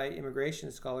some by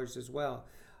immigration scholars as well.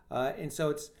 And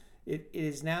so it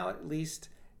is now at least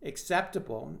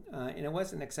acceptable, and it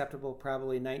wasn't acceptable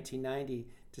probably in 1990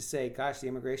 to say, gosh, the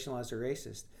immigration laws are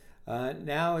racist.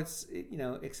 Now it's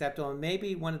acceptable. And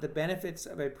maybe one of the benefits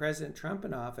of a President Trump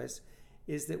in office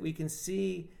is that we can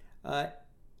see the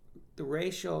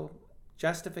racial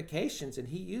justifications, and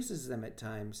he uses them at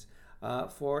times,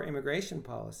 for immigration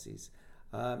policies.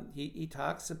 He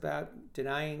talks about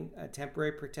denying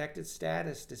temporary protected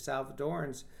status to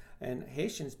Salvadorans and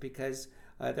Haitians because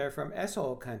they're from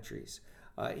S-hole countries.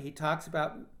 He talks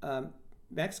about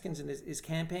Mexicans in his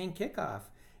campaign kickoff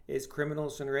as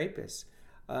criminals and rapists.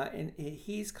 And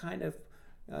he's kind of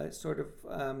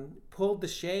pulled the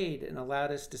shade and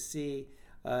allowed us to see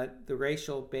the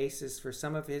racial basis for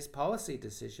some of his policy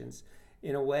decisions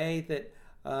in a way that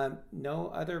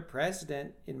no other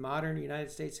president in modern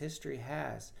United States history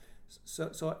has.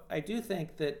 So I do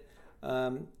think that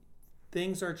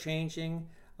things are changing.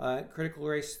 Critical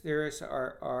race theorists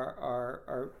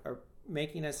are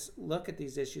making us look at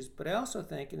these issues, but I also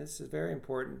think, and this is very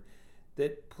important,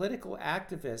 that political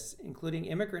activists, including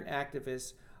immigrant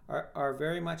activists, are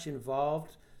very much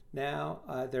involved now.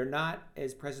 They're not,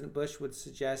 as President Bush would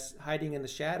suggest, hiding in the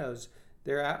shadows.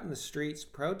 They're out in the streets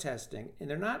protesting, and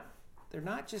they're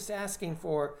not just asking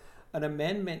for an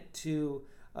amendment to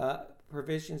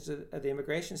provisions of the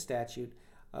immigration statute.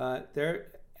 They're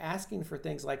asking for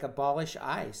things like abolish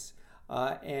ICE,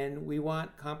 and we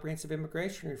want comprehensive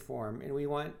immigration reform, and we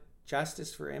want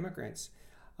justice for immigrants,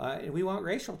 and we want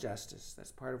racial justice.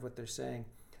 That's part of what they're saying.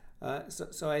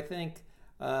 So I think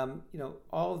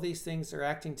all of these things are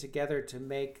acting together to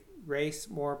make race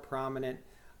more prominent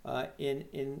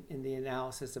in the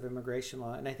analysis of immigration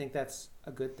law, and I think that's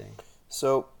a good thing.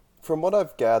 So, from what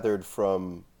I've gathered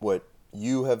from what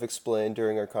you have explained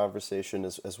during our conversation,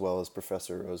 as well as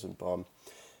Professor Rosenbaum,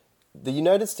 the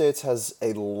United States has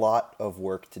a lot of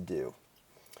work to do.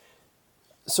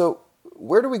 So,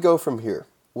 where do we go from here?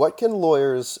 What can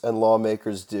lawyers and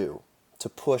lawmakers do to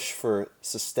push for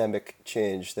systemic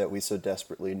change that we so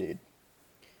desperately need?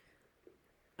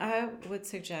 I would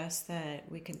suggest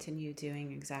that we continue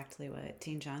doing exactly what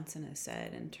Dean Johnson has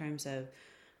said in terms of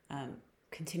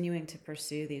continuing to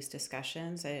pursue these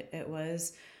discussions. It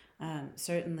was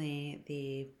certainly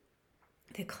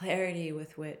the clarity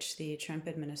with which the Trump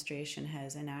administration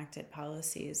has enacted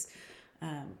policies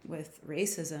with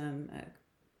racism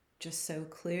just so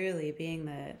clearly being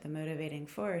the motivating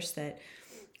force that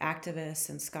activists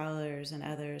and scholars and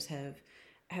others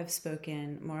have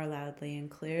spoken more loudly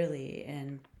and clearly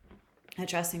in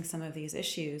addressing some of these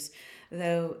issues,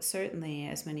 though certainly,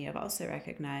 as many have also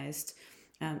recognized,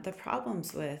 the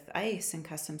problems with ICE and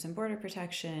Customs and Border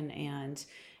Protection and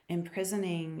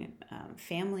imprisoning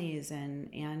families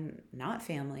and not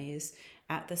families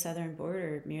at the southern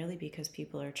border merely because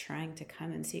people are trying to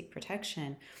come and seek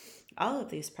protection, all of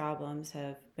these problems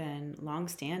have been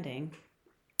longstanding.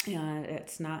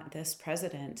 It's not this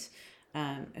president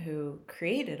who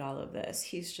created all of this.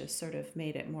 He's just sort of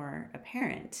made it more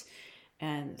apparent.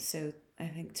 And so I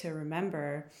think to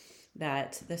remember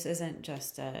that this isn't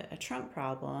just a Trump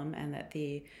problem, and that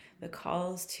the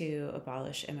calls to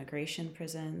abolish immigration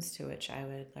prisons, to which I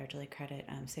would largely credit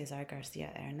Cesar Garcia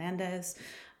Hernandez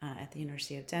at the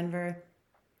University of Denver,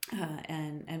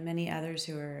 and many others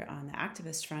who are on the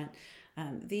activist front,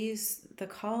 the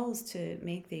calls to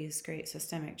make these great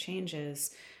systemic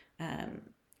changes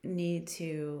need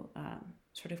to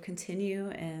sort of continue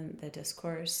in the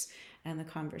discourse and the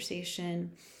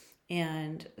conversation.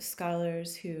 And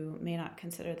scholars who may not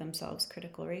consider themselves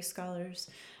critical race scholars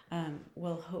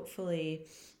will hopefully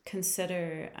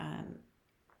consider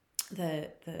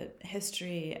the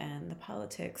history and the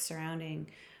politics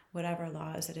surrounding whatever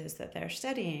laws it is that they're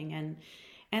studying. And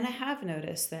I have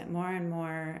noticed that more and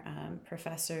more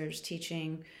professors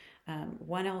teaching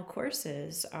 1L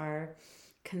courses are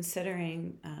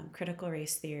considering critical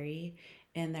race theory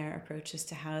in their approaches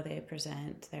to how they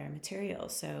present their material.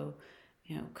 So,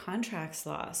 contracts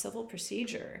law, civil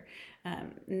procedure,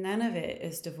 none of it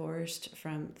is divorced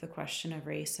from the question of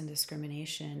race and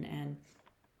discrimination and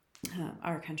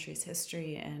our country's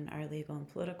history and our legal and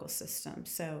political system.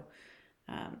 So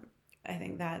I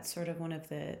think that's sort of one of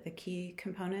the key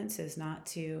components, is not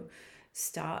to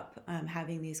stop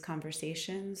having these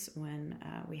conversations when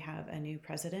we have a new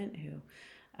president who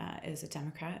is a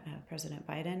Democrat, President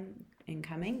Biden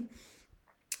incoming.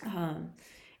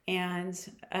 And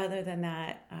other than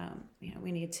that,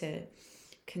 we need to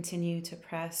continue to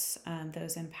press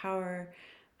those in power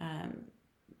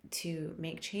to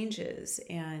make changes,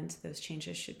 and those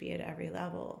changes should be at every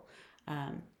level.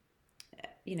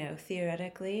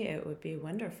 Theoretically, it would be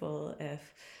wonderful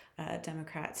if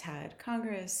Democrats had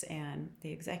Congress and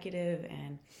the executive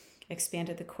and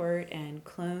expanded the court and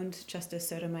cloned Justice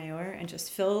Sotomayor and just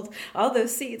filled all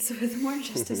those seats with more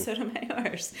Justice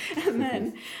Sotomayors. And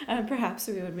then perhaps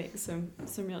we would make some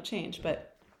real change.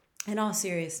 But in all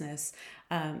seriousness,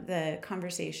 the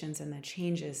conversations and the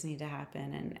changes need to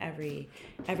happen in every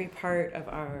part of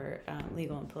our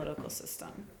legal and political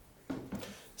system.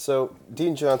 So,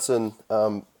 Dean Johnson,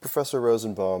 Professor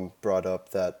Rosenbaum brought up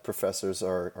that professors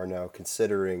are now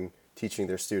considering teaching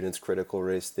their students critical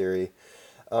race theory.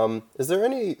 Is there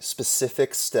any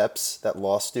specific steps that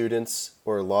law students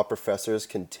or law professors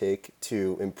can take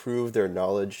to improve their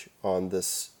knowledge on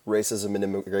this racism and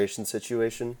immigration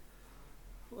situation?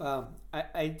 Well,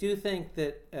 I do think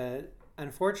that,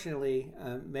 unfortunately,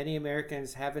 many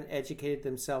Americans haven't educated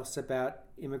themselves about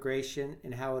immigration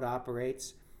and how it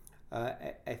operates.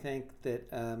 I think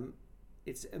that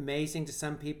it's amazing to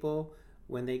some people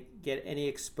when they get any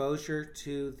exposure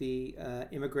to the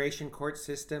immigration court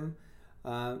system,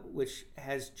 which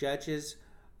has judges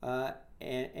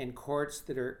and courts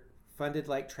that are funded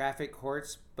like traffic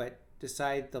courts, but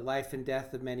decide the life and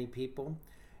death of many people,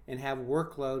 and have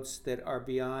workloads that are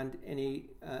beyond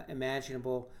any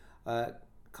imaginable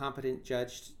competent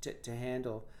judge to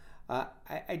handle.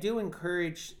 I do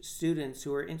encourage students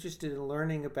who are interested in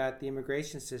learning about the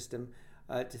immigration system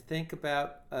to think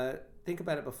about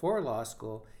it before law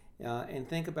school, and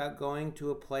think about going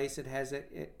to a place that has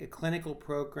a clinical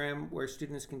program where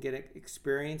students can get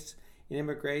experience in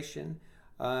immigration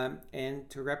and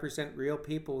to represent real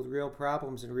people with real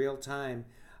problems in real time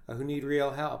who need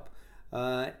real help.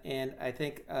 And I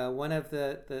think one of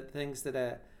the things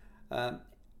that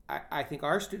I think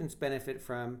our students benefit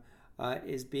from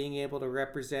is being able to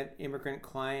represent immigrant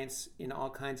clients in all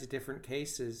kinds of different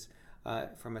cases,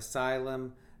 from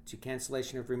asylum to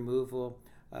cancellation of removal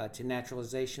to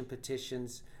naturalization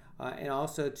petitions, and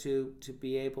also to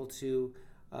be able to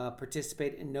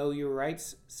participate in Know Your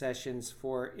Rights sessions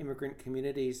for immigrant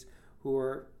communities who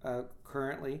are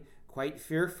currently quite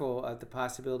fearful of the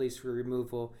possibilities for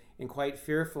removal and quite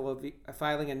fearful of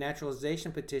filing a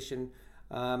naturalization petition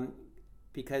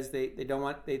because they don't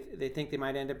want they think they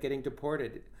might end up getting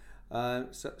deported.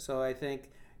 So I think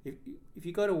if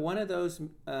you go to one of those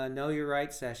Know Your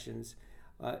Rights sessions,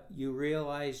 you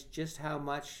realize just how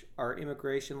much our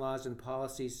immigration laws and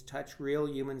policies touch real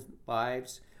human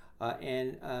lives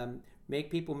and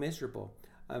make people miserable,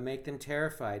 make them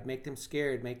terrified, make them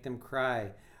scared, make them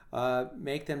cry,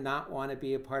 make them not want to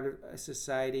be a part of a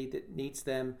society that needs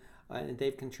them and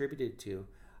they've contributed to.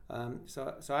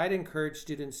 So I'd encourage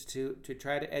students to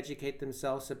try to educate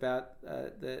themselves about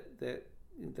the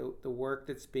work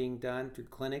that's being done through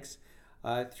clinics,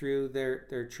 through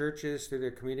their churches, through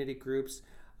their community groups,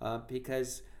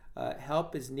 because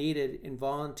help is needed and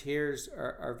volunteers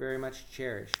are very much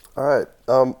cherished. All right.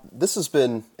 This has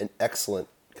been an excellent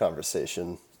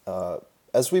conversation.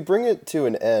 As we bring it to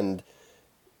an end,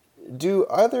 do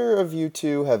either of you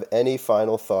two have any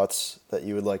final thoughts that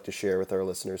you would like to share with our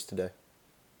listeners today?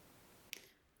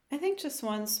 I think just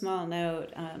one small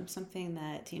note, something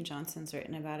that Dean Johnson's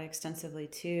written about extensively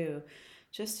too,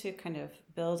 just to kind of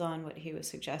build on what he was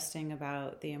suggesting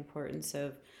about the importance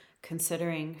of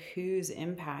considering who's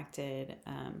impacted.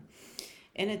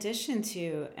 In addition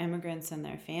to immigrants and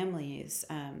their families,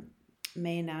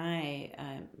 Mae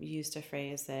Ngai used a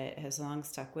phrase that has long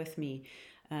stuck with me,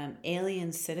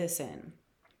 alien citizen,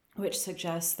 which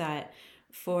suggests that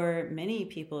for many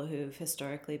people who've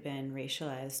historically been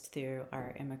racialized through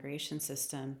our immigration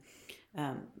system,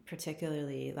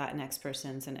 particularly Latinx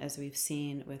persons, and as we've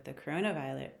seen with the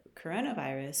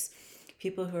coronavirus,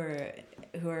 people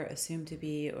who are assumed to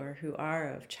be or who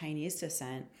are of Chinese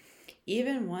descent,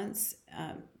 even once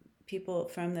people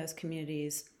from those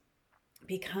communities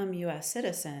become U.S.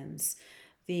 citizens,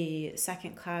 the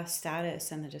second-class status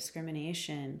and the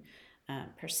discrimination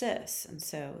persists. And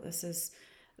so this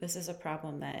is a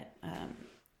problem that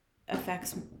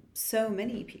affects so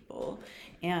many people,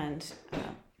 and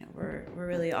we're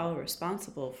really all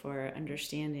responsible for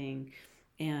understanding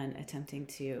and attempting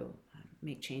to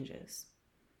make changes.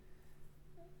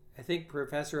 I think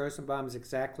Professor Rosenbaum is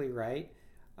exactly right.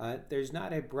 There's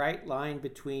not a bright line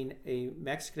between a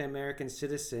Mexican-American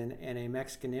citizen and a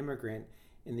Mexican immigrant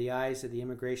in the eyes of the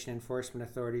immigration enforcement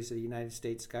authorities of the United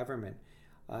States government.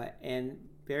 And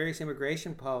various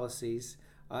immigration policies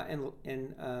and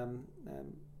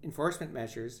enforcement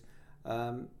measures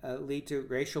lead to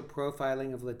racial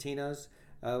profiling of Latinos,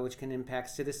 which can impact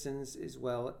citizens as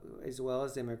well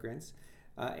as immigrants.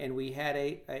 And we had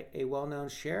a well-known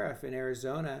sheriff in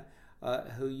Arizona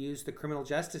who used the criminal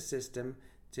justice system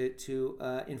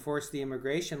to enforce the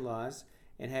immigration laws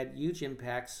and had huge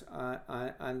impacts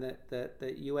on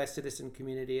the U.S. citizen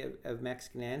community of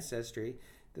Mexican ancestry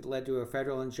that led to a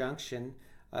federal injunction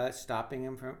stopping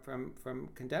him from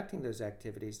conducting those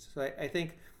activities. So I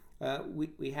think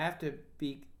we have to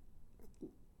be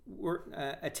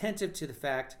attentive to the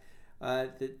fact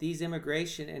that these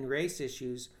immigration and race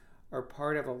issues are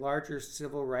part of a larger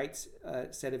civil rights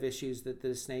set of issues that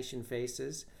this nation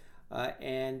faces.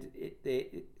 And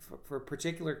for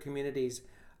particular communities,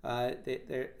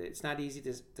 it's not easy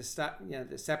to stop,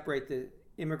 to separate the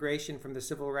immigration from the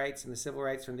civil rights and the civil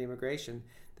rights from the immigration.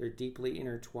 They're deeply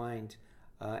intertwined.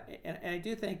 And I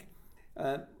do think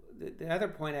the other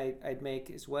point I'd make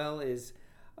as well is,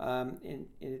 and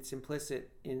it's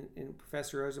implicit in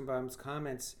Professor Rosenbaum's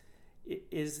comments,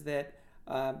 is that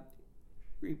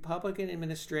Republican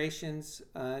administrations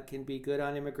can be good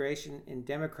on immigration and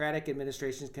Democratic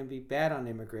administrations can be bad on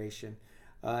immigration.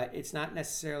 It's not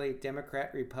necessarily a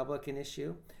Democrat-Republican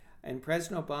issue. And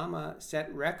President Obama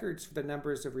set records for the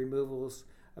numbers of removals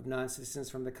of non-citizens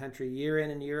from the country year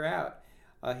in and year out.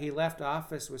 He left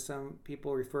office with some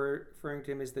people referring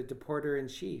to him as the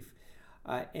deporter-in-chief.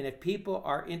 And if people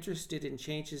are interested in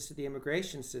changes to the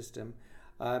immigration system,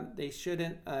 they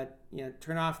shouldn't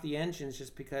turn off the engines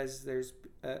just because there's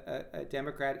a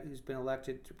Democrat who's been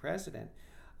elected to president.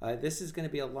 This is going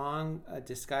to be a long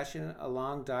discussion, a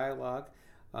long dialogue,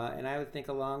 and I would think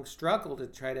a long struggle to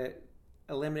try to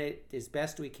eliminate as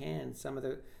best we can some of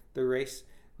the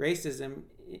racism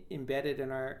embedded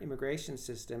in our immigration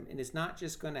system. And it's not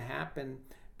just going to happen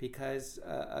because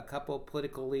a couple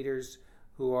political leaders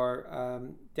who are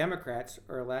Democrats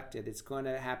are elected. It's going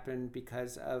to happen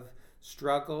because of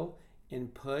struggle in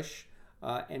push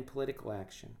and political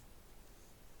action.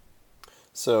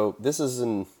 So this is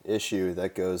an issue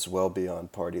that goes well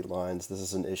beyond party lines. This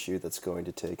is an issue that's going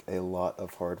to take a lot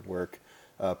of hard work.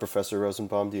 Professor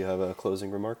Rosenbaum, do you have a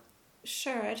closing remark?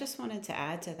 Sure. I just wanted to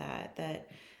add to that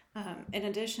in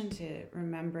addition to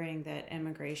remembering that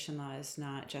immigration law is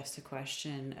not just a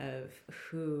question of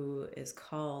who is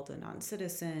called a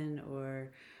non-citizen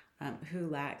or who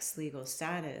lacks legal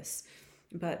status,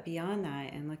 but beyond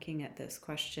that, and looking at this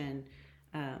question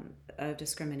of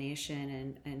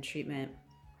discrimination and treatment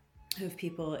of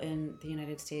people in the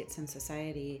United States and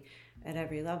society at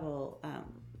every level,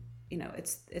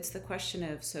 it's the question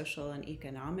of social and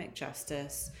economic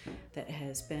justice that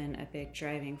has been a big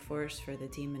driving force for the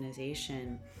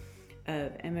demonization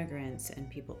of immigrants and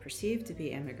people perceived to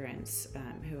be immigrants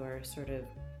who are sort of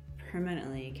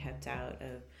permanently kept out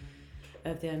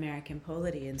of the American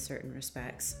polity in certain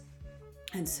respects.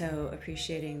 And so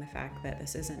appreciating the fact that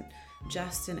this isn't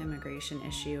just an immigration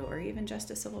issue or even just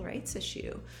a civil rights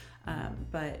issue,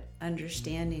 but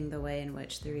understanding the way in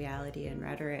which the reality and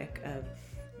rhetoric of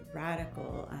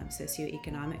radical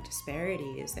socioeconomic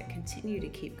disparities that continue to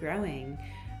keep growing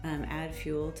add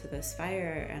fuel to this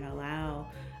fire and allow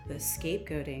the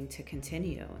scapegoating to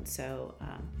continue. And so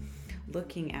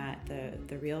looking at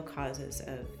the real causes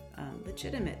of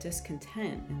legitimate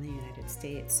discontent in the United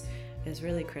States is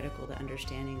really critical to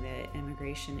understanding the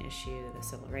immigration issue, the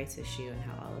civil rights issue, and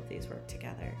how all of these work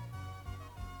together.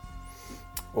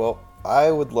 Well,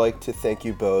 I would like to thank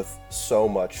you both so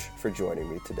much for joining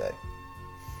me today.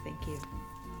 Thank you.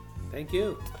 Thank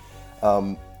you.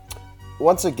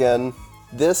 Once again,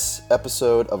 this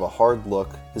episode of A Hard Look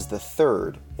is the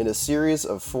third in a series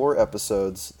of 4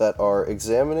 episodes that are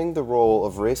examining the role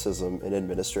of racism in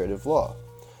administrative law.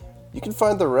 You can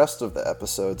find the rest of the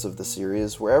episodes of the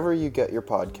series wherever you get your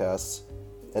podcasts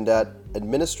and at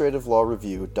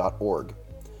administrativelawreview.org.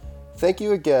 Thank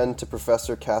you again to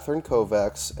Professor Catherine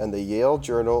Kovacs and the Yale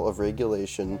Journal of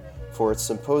Regulation for its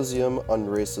symposium on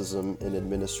racism in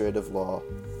administrative law.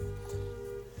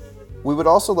 We would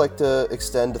also like to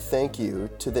extend a thank you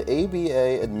to the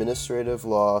ABA Administrative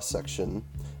Law Section,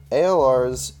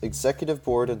 ALR's Executive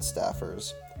Board and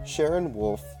staffers, Sharon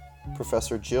Wolf,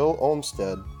 Professor Jill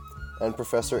Olmstead, and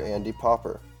Professor Andy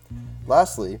Popper.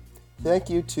 Lastly, thank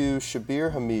you to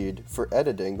Shabir Hamid for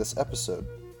editing this episode.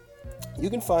 You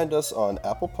can find us on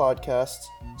Apple Podcasts,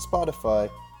 Spotify,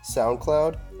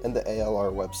 SoundCloud, and the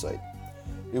ALR website.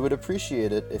 We would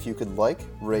appreciate it if you could like,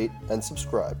 rate, and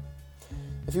subscribe.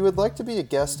 If you would like to be a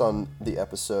guest on the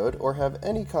episode or have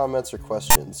any comments or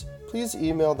questions, please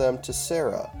email them to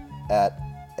Sarah at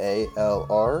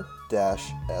alr-sr-tech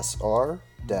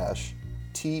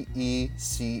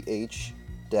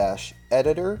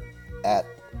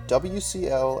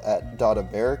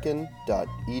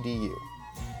editor@wcl.american.edu.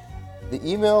 The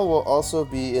email will also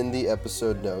be in the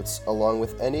episode notes, along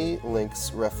with any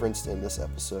links referenced in this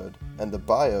episode and the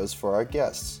bios for our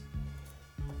guests.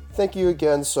 Thank you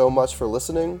again so much for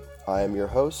listening. I am your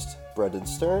host, Brendan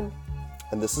Stern,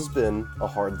 and this has been A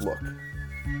Hard Look.